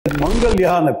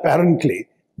Mangalyaan, apparently,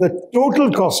 the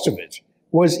total cost of it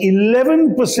was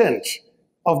 11%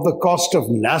 of the cost of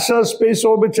NASA's space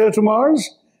orbiter to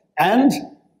Mars, and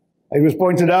it was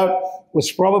pointed out,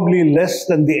 was probably less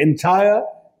than the entire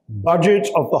budget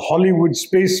of the Hollywood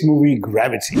space movie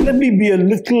Gravity. Let me be a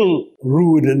little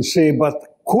rude and say, but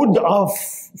could our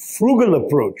frugal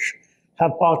approach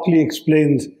have partly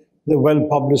explained the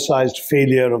well-publicized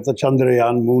failure of the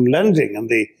Chandrayaan moon landing and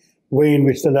the way in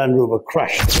which the Land Rover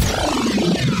crashed?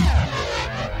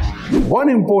 One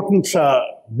important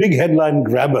big headline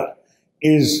grabber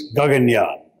is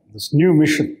Gaganyaan, this new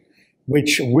mission,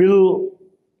 which will,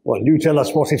 well, you tell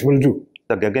us what it will do.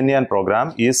 The Gaganyaan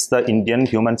program is the Indian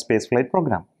human spaceflight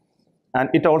program. And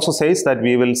it also says that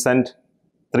we will send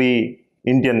 3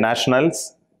 Indian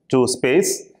nationals to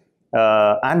space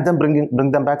and then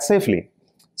bring them back safely.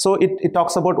 So it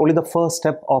talks about only the first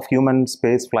step of human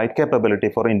space flight capability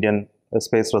for Indian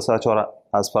space research, or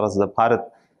as far as the Bharat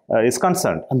is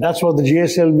concerned. And that's what the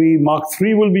GSLV Mark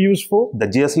III will be used for? The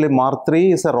GSLV Mark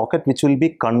III is a rocket which will be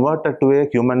converted to a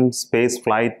human space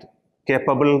flight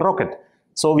capable rocket.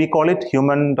 So we call it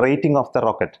human rating of the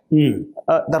rocket.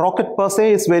 The rocket per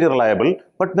se is very reliable,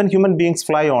 but when human beings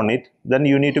fly on it, then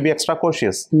you need to be extra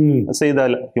cautious. Say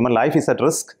the human life is at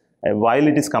risk. While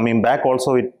it is coming back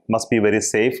also, it must be very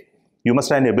safe. You must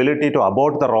have an ability to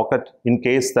abort the rocket in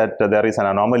case that there is an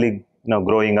anomaly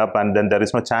growing up, and then there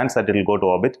is no chance that it will go to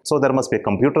orbit. So there must be a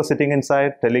computer sitting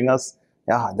inside telling us,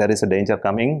 yeah, there is a danger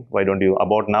coming. Why don't you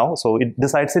abort now? So it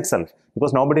decides itself,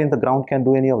 because nobody in the ground can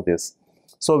do any of this.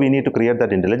 So we need to create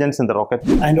that intelligence in the rocket.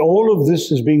 And all of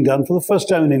this is being done for the first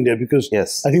time in India, because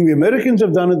yes, I think the Americans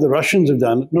have done it, the Russians have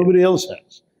done it, nobody else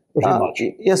has. Pretty much.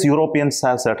 Yes, Europeans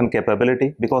have certain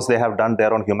capability because they have done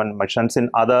their own human missions in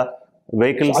other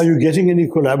vehicles. So are you getting any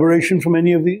collaboration from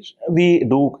any of these? We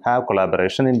do have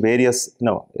collaboration in various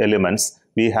elements.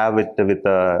 We have it with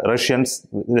the Russians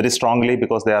very strongly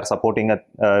because they are supporting it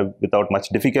without much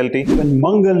difficulty. When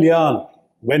Mangalyaan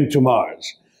went to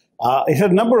Mars, it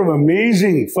had a number of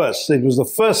amazing firsts. It was the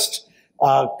first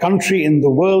country in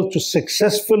the world to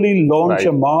successfully launch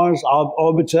a Mars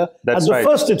orbiter at the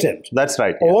first attempt. That's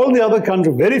right. All the other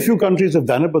countries, very few countries have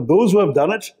done it, but those who have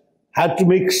done it had to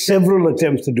make several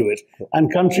attempts to do it.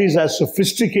 And countries as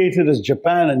sophisticated as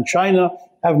Japan and China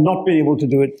have not been able to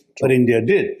do it, but India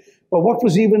did. But what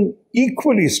was even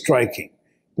equally striking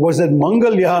was that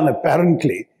Mangalyaan,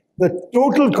 apparently, the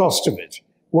total cost of it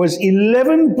was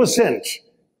 11%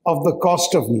 of the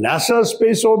cost of NASA's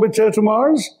space orbiter to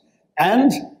Mars,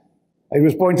 and it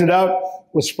was pointed out,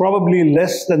 was probably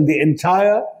less than the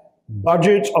entire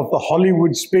budget of the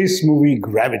Hollywood space movie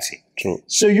Gravity. True.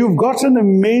 So you've got an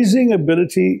amazing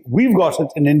ability, we've got it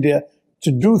in India,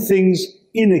 to do things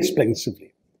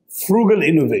inexpensively. Frugal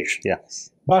innovation.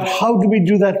 Yes. But how do we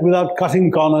do that without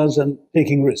cutting corners and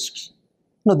taking risks?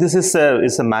 No, this is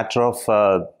a matter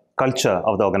of culture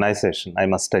of the organization, I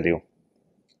must tell you.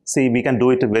 See, we can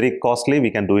do it very costly, we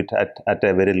can do it at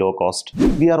a very low cost.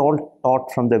 We are all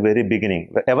taught from the very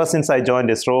beginning. Ever since I joined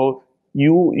ISRO,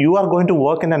 you are going to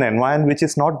work in an environment which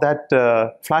is not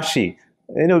that flashy.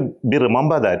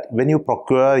 Remember that when you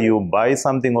procure, you buy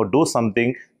something or do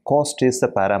something, cost is the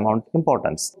paramount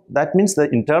importance. That means the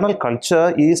internal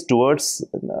culture is towards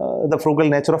the frugal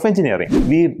nature of engineering.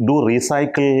 We do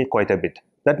recycle quite a bit.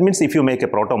 That means if you make a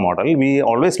proto model, we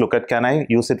always look at, can I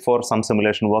use it for some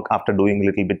simulation work after doing a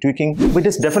little bit tweaking? But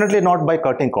it's definitely not by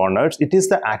cutting corners. It is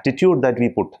the attitude that we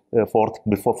put forth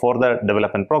for the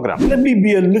development program. Let me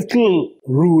be a little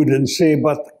rude and say,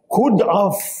 but could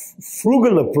our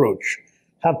frugal approach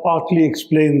have partly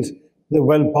explained the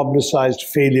well-publicized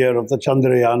failure of the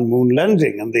Chandrayaan moon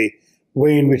landing and the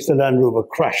way in which the Land Rover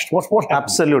crashed? What happened?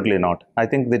 Absolutely not. I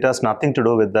think it has nothing to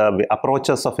do with the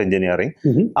approaches of engineering.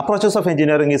 Approaches of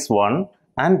engineering is one,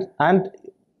 and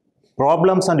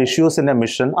problems and issues in a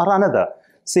mission are another.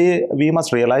 See, we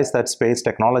must realize that space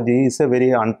technology is a very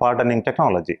unpardoning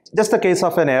technology. Just the case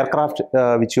of an aircraft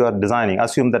which you are designing.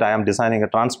 Assume that I am designing a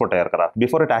transport aircraft.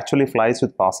 Before it actually flies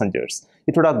with passengers,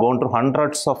 it would have gone through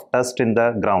hundreds of tests in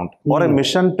the ground. Or a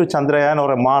mission to Chandrayaan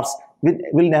or a Mars,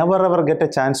 we'll never ever get a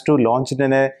chance to launch it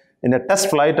in a test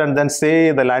flight and then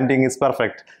say the landing is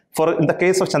perfect. In the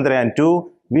case of Chandrayaan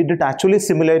 2, we did actually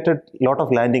simulated a lot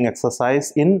of landing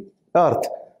exercise in Earth,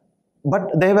 but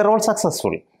they were all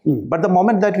successful. But the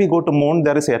moment that we go to moon,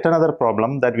 there is yet another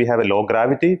problem, that we have a low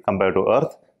gravity compared to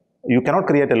Earth. You cannot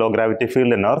create a low gravity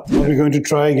field in Earth. Are we going to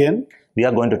try again? We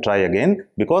are going to try again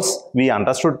because we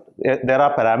understood there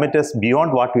are parameters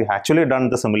beyond what we actually done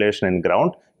the simulation in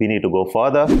ground. We need to go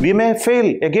further. We may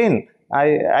fail again.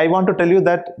 I want to tell you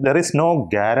that there is no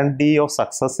guarantee of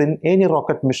success in any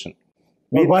rocket mission.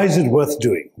 Well, why is it worth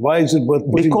doing? Why is it worth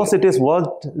putting Because it is worth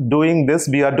doing this,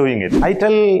 we are doing it. I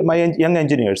tell my young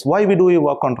engineers, why do we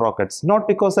work on rockets? Not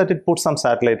because that it puts some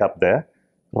satellite up there.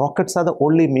 Rockets are the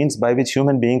only means by which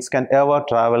human beings can ever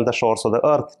travel the shores of the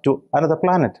earth to another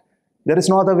planet. There is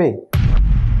no other way.